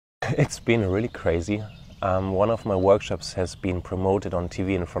It's been really crazy. One of my workshops has been promoted on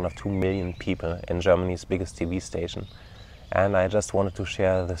TV in front of 2 million people in Germany's biggest TV station. And I just wanted to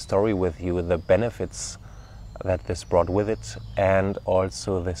share the story with you, the benefits that this brought with it, and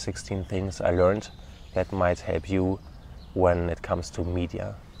also the 16 things I learned that might help you when it comes to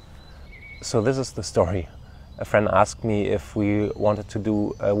media. So this is the story. A friend asked me if we wanted to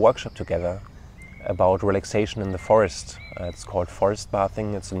do a workshop together about relaxation in the forest. It's called forest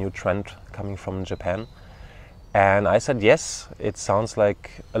bathing. It's a new trend coming from Japan. And I said yes, it sounds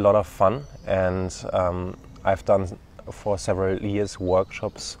like a lot of fun. And I've done for several years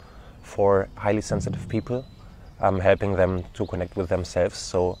workshops for highly sensitive people, helping them to connect with themselves.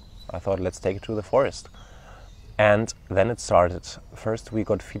 So I thought, let's take it to the forest. And then it started. First we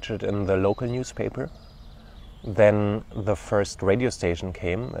got featured in the local newspaper. Then the first radio station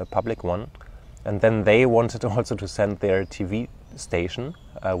came, a public one. And then they wanted also to send their TV station,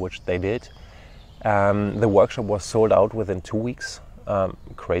 which they did. The workshop was sold out within 2 weeks.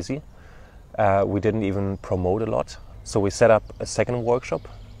 Crazy. We didn't even promote a lot. So we set up a second workshop.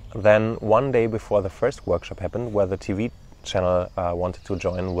 Then one day before the first workshop happened, where the TV channel wanted to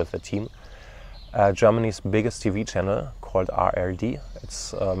join with the team, Germany's biggest TV channel called RRD.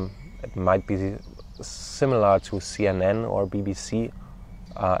 It might be similar to CNN or BBC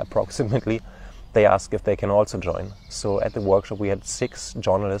approximately. They asked if they can also join. So at the workshop we had 6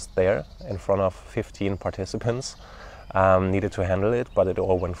 journalists there in front of 15 participants. Needed to handle it, but it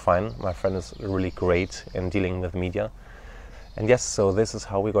all went fine. My friend is really great in dealing with media. And yes, so this is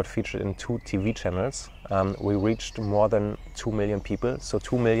how we got featured in 2 TV channels. We reached more than 2 million people. So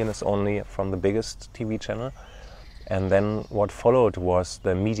 2 million is only from the biggest TV channel. And then what followed was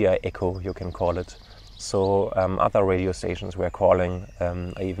the media echo, you can call it. So other radio stations were calling.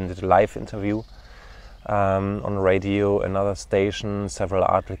 I even did a live interview on radio, another station, several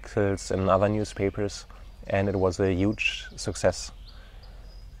articles in other newspapers, and it was a huge success.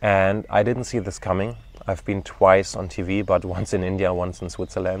 And I didn't see this coming. I've been twice on TV, but once in India, once in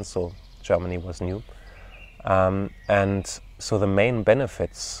Switzerland, so Germany was new. And so the main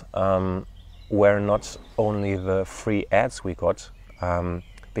benefits were not only the free ads we got,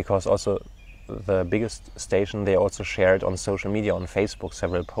 because also the biggest station, they also shared on social media, on Facebook,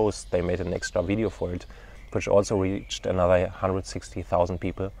 several posts. They made an extra video for it, which also reached another 160,000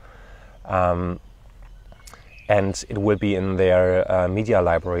 people. And it will be in their media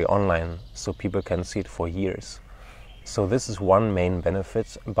library online, so people can see it for years. So this is one main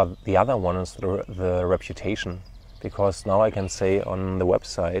benefit, but the other one is the reputation, because now I can say on the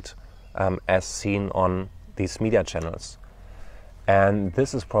website, as seen on these media channels. And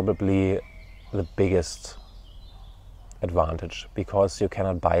this is probably the biggest advantage, because you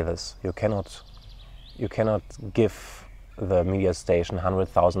cannot buy this. You cannot give the media station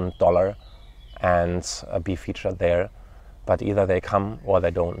 $100,000 and be featured there, but either they come or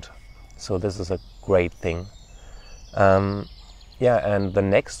they don't. So this is a great thing. And the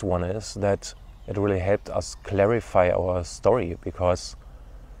next one is that it really helped us clarify our story, because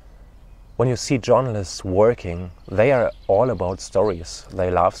when you see journalists working, they are all about stories.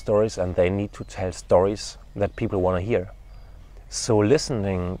 They love stories and they need to tell stories that people want to hear. So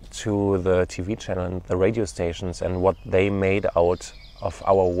listening to the TV channel and the radio stations and what they made out of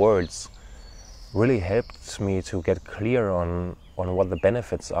our words really helped me to get clear on what the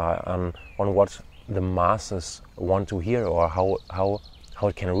benefits are, on what the masses want to hear, or how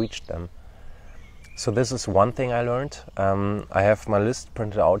it can reach them. So this is one thing I learned. I have my list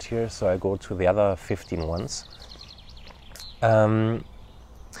printed out here, so I go to the other 15 ones.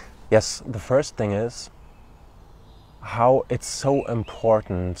 Yes, the first thing is how it's so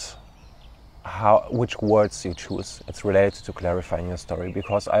important which words you choose. It's related to clarifying your story,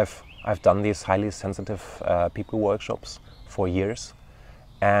 because I've done these highly sensitive people workshops for years,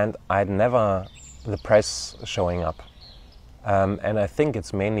 and I'd never the press showing up. And I think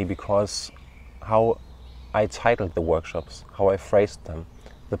it's mainly because how I titled the workshops, how I phrased them,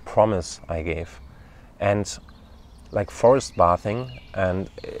 the promise I gave. And like forest bathing, and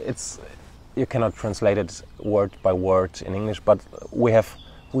you cannot translate it word by word in English, but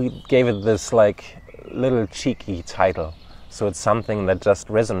we gave it this like little cheeky title. So it's something that just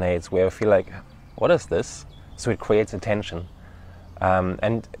resonates, where I feel like, what is this? So it creates attention.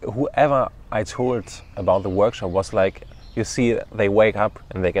 And whoever I told about the workshop was like, you see, they wake up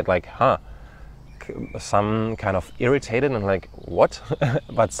and they get like, some kind of irritated and like, what?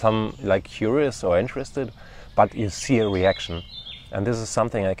 But some like curious or interested, but you see a reaction. And this is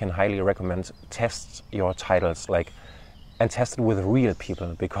something I can highly recommend. Test your titles, and test it with real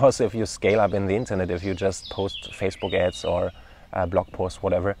people, because if you scale up in the internet, if you just post Facebook ads or blog post,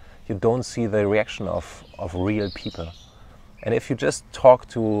 whatever, you don't see the reaction of real people. And if you just talk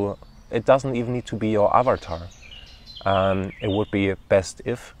to, it doesn't even need to be your avatar. It would be best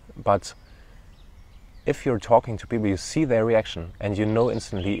if, but if you're talking to people, you see their reaction and you know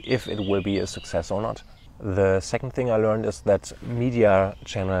instantly if it will be a success or not. The second thing I learned is that media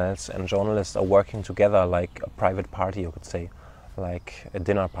channels and journalists are working together like a private party, you could say, like a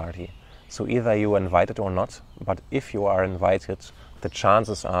dinner party. So either you are invited or not, but if you are invited, the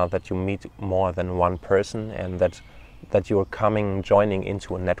chances are that you meet more than one person and that you're joining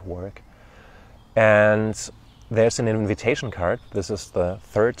into a network. And there's an invitation card. This is the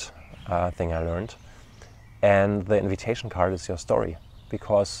third thing I learned. And the invitation card is your story.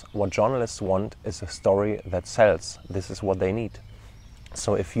 Because what journalists want is a story that sells. This is what they need.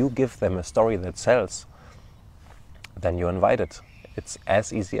 So if you give them a story that sells, then you're invited. It's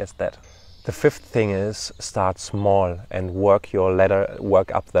as easy as that. The fifth thing is start small and work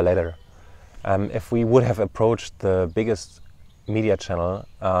up the ladder. If we would have approached the biggest media channel,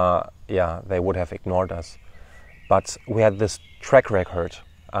 they would have ignored us. But we had this track record.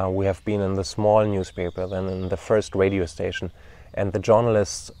 We have been in the small newspaper, then in the first radio station, and the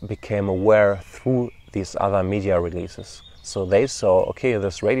journalists became aware through these other media releases. So they saw, okay,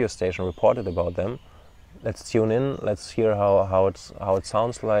 this radio station reported about them. Let's tune in. Let's hear how it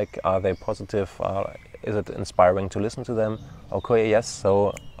sounds like. Are they positive? Is it inspiring to listen to them? Okay, yes.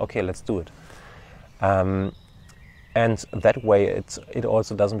 So okay, let's do it. And that way, it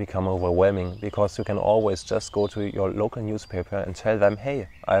also doesn't become overwhelming, because you can always just go to your local newspaper and tell them, hey,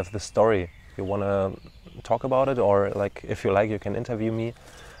 I have this story. You want to talk about it, or like if you like, you can interview me.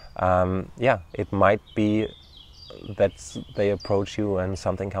 It might be that they approach you and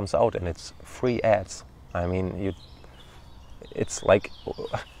something comes out, and it's free ads. I mean, it's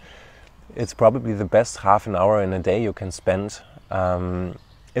probably the best half an hour in a day you can spend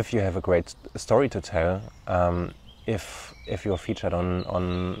if you have a great story to tell. If you're featured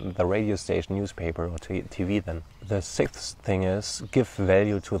on the radio station, newspaper or TV, then. The sixth thing is give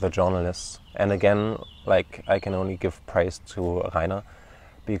value to the journalists. And again, like, I can only give praise to Rainer,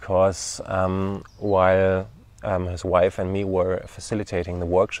 because while his wife and me were facilitating the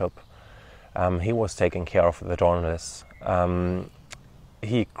workshop, he was taking care of the journalists.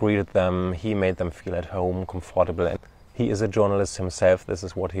 He greeted them, he made them feel at home, comfortable. And he is a journalist himself. This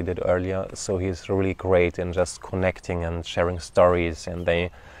is what he did earlier. So he's really great in just connecting and sharing stories. And they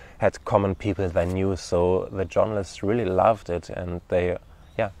had common people they knew. So the journalists really loved it, and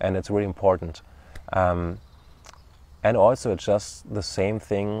and it's really important. And also, it's just the same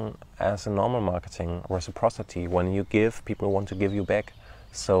thing as a normal marketing, reciprocity. When you give, people want to give you back.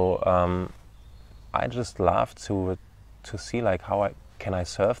 So I just love to see like how can I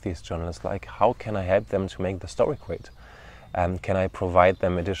serve these journalists? Like, how can I help them to make the story great? Can I provide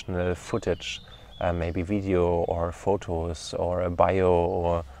them additional footage, maybe video or photos or a bio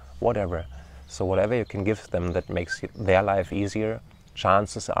or whatever? So whatever you can give them that makes their life easier,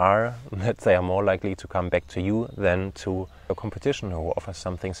 chances are that they are more likely to come back to you than to a competition who offers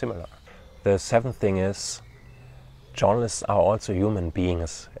something similar. The seventh thing is, journalists are also human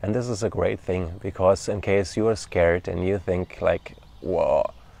beings, and this is a great thing, because in case you are scared and you think like, whoa,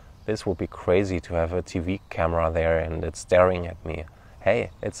 this would be crazy to have a TV camera there and it's staring at me. Hey,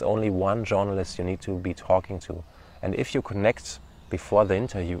 it's only one journalist you need to be talking to, and if you connect before the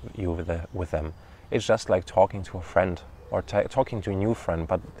interview with them, it's just like talking to a friend or talking to a new friend,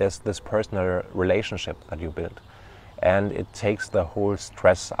 but there's this personal relationship that you build, and it takes the whole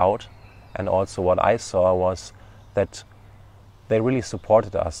stress out. And also what I saw was that they really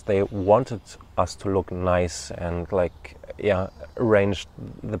supported us. They wanted us to look nice and arranged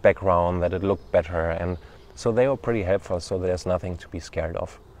the background that it looked better, and so they were pretty helpful, so there's nothing to be scared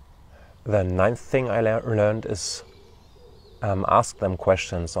of. The ninth thing I learned is ask them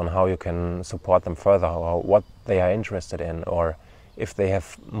questions on how you can support them further, or what they are interested in, or if they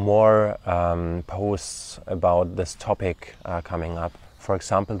have more posts about this topic coming up. For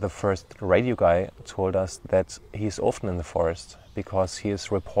example, the first radio guy told us that he's often in the forest because he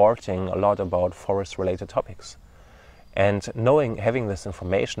is reporting a lot about forest-related topics. And having this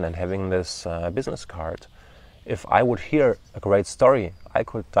information and having this business card, if I would hear a great story, I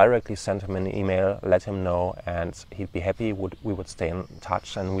could directly send him an email, let him know, and he'd be happy. We would stay in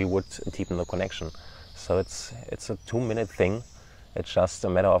touch and we would deepen the connection. So it's a 2-minute thing. It's just a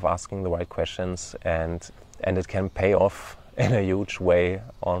matter of asking the right questions, and it can pay off in a huge way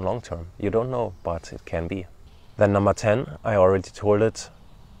on long term. You don't know, but it can be. Then number 10, I already told it,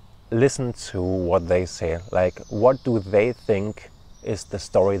 listen to what they say. Like, what do they think is the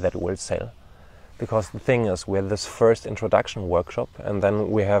story that will sell? because the thing is, we have this first introduction workshop, and then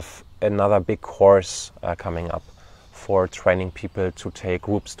we have another big course coming up for training people to take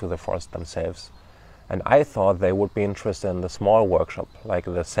groups to the forest themselves. And I thought they would be interested in the small workshop, like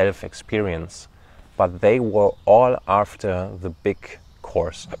the self-experience, but they were all after the big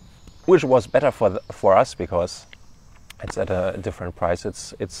course, which was better for us because it's at a different price.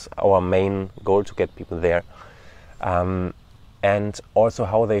 It's our main goal to get people there, and also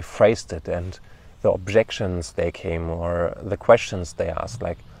how they phrased it and the objections they came or the questions they asked.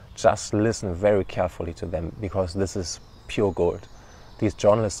 Like, just listen very carefully to them, because this is pure gold. These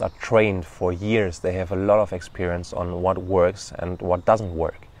journalists are trained for years. They have a lot of experience on what works and what doesn't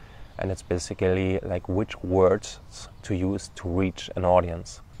work. And it's basically like which words to use to reach an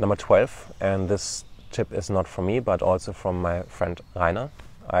audience. Number 12, and this tip is not from me, but also from my friend Rainer.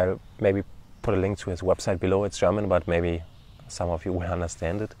 I'll maybe put a link to his website below. It's German, but maybe some of you will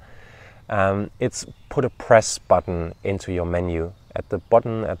understand it. It's put a press button into your menu at the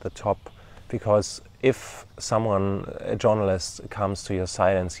bottom, at the top, because if a journalist comes to your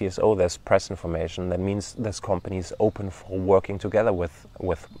site and sees, oh, there's press information, that means this company is open for working together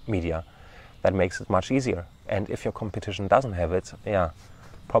with media. That makes it much easier. And if your competition doesn't have it,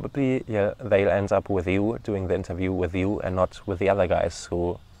 probably they'll end up with you, doing the interview with you and not with the other guys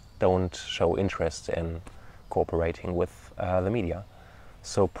who don't show interest in cooperating with the media.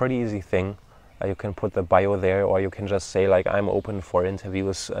 So pretty easy thing. You can put the bio there, or you can just say, like, I'm open for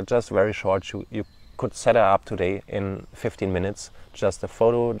interviews, just very short. You could set it up today in 15 minutes, just a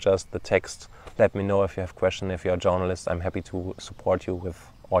photo, just the text. Let me know if you have questions. If you're a journalist, I'm happy to support you with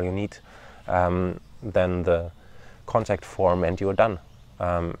all you need. Then the contact form, and you're done.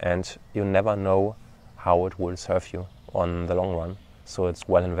 And you never know how it will serve you on the long run. So it's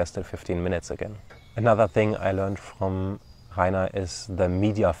well invested 15 minutes again. Another thing I learned from Rainer is the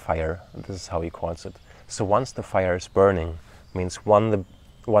media fire. This is how he calls it. So once the fire is burning, means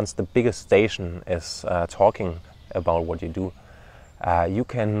once the biggest station is talking about what you do, you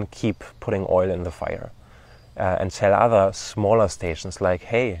can keep putting oil in the fire and tell other smaller stations, like,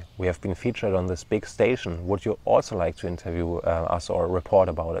 hey, we have been featured on this big station. Would you also like to interview us or report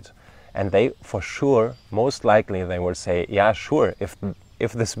about it? And they, for sure, most likely, they will say, yeah, sure.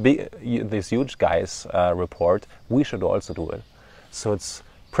 If these huge guys report, we should also do it. So it's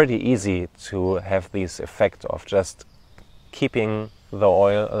pretty easy to have this effect of just keeping the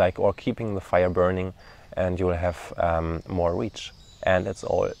oil, or keeping the fire burning, and you will have more reach. And it's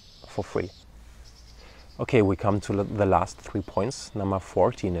all for free. Okay, we come to the last 3 points. Number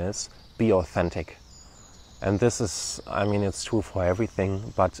 14 is be authentic. And this is, it's true for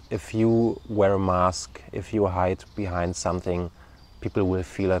everything, but if you wear a mask, if you hide behind something, people will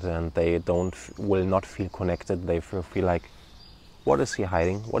feel it, and they will not feel connected. They feel like, what is he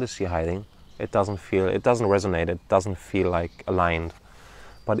hiding? What is she hiding? It doesn't resonate. It doesn't feel like aligned.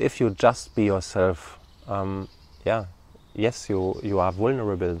 But if you just be yourself, yes, you are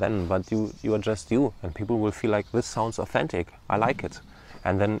vulnerable then, but you are just you, and people will feel like, this sounds authentic. I like it.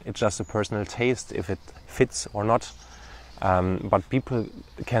 And then it's just a personal taste if it fits or not. But people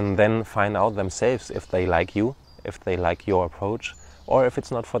can then find out themselves if they like you, if they like your approach, or if it's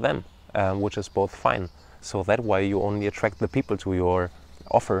not for them, which is both fine. So that way you only attract the people to your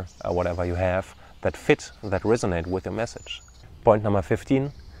offer, whatever you have, that fit, that resonate with your message. Point number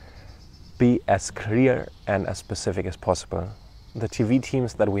 15, be as clear and as specific as possible. The TV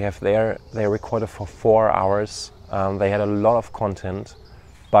teams that we have there, they recorded for 4 hours. They had a lot of content,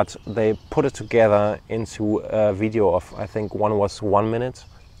 but they put it together into a video of, I think one was 1 minute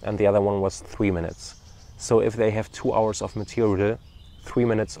and the other one was 3 minutes. So if they have 2 hours of material, 3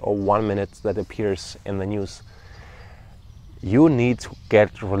 minutes or 1 minute that appears in the news, you need to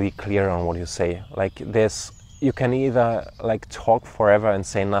get really clear on what you say. You can either talk forever and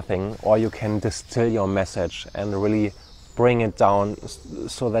say nothing, or you can distill your message and really bring it down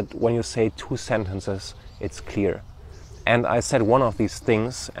so that when you say 2 sentences, it's clear. And I said one of these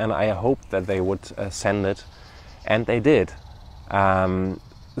things, and I hoped that they would send it, and they did.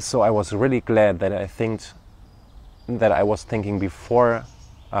 So I was really glad that I was thinking before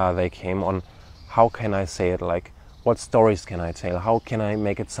they came on, how can I say it? What stories can I tell? How can I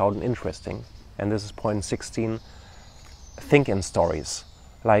make it sound interesting? And this is point 16. Think in stories.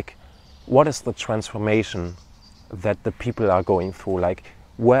 What is the transformation that the people are going through?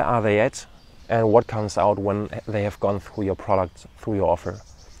 Where are they at? And what comes out when they have gone through your product, through your offer?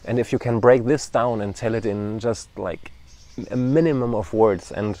 And if you can break this down and tell it in just a minimum of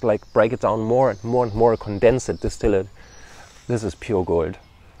words, and break it down more and more and more, condense it, distill it, this is pure gold,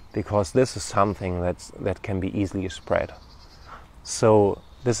 because this is something that can be easily spread. So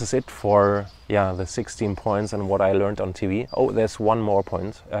this is it for the 16 points and what I learned on TV. Oh, there's one more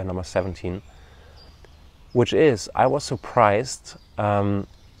point, number 17, which is I was surprised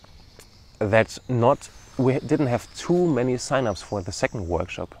that we didn't have too many signups for the second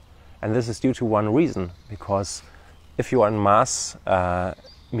workshop, and this is due to one reason, because if you are in mass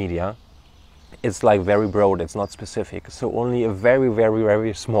media, it's like very broad, it's not specific, so only a very, very,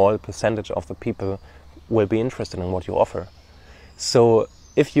 very small percentage of the people will be interested in what you offer. So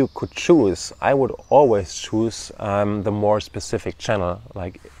if you could choose, I would always choose the more specific channel.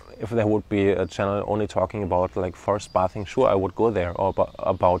 Like if there would be a channel only talking about like forest bathing, sure, I would go there, or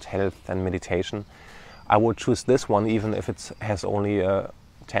about health and meditation. I would choose this one even if it has only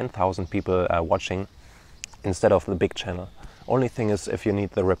 10,000 people watching instead of the big channel. Only thing is, if you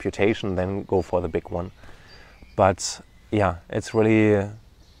need the reputation, then go for the big one. But yeah,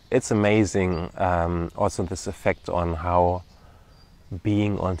 it's amazing also this effect on how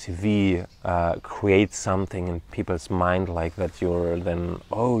being on TV creates something in people's mind, like that you're then,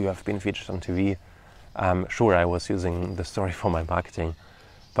 oh, you have been featured on TV. Sure, I was using the story for my marketing,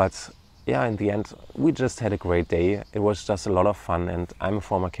 but yeah, in the end, we just had a great day. It was just a lot of fun, and I'm a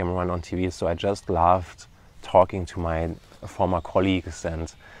former cameraman on TV, so I just loved talking to my former colleagues,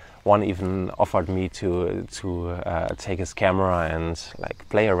 and one even offered me to take his camera and like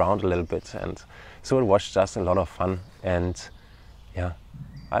play around a little bit, and so it was just a lot of fun. And yeah,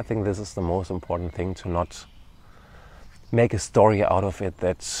 I think this is the most important thing, to not make a story out of it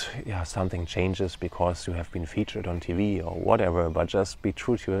that something changes because you have been featured on TV or whatever, but just be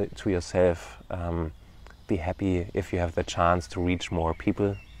true to yourself. Be happy if you have the chance to reach more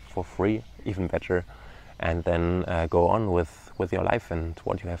people for free, even better, and then go on with your life and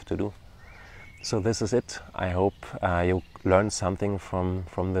what you have to do. So this is it. I hope you learned something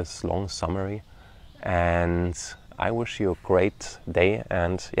from this long summary, and I wish you a great day,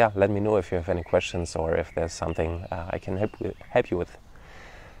 and let me know if you have any questions or if there's something I can help you with.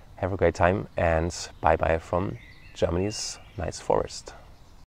 Have a great time, and bye bye from Germany's nice forest.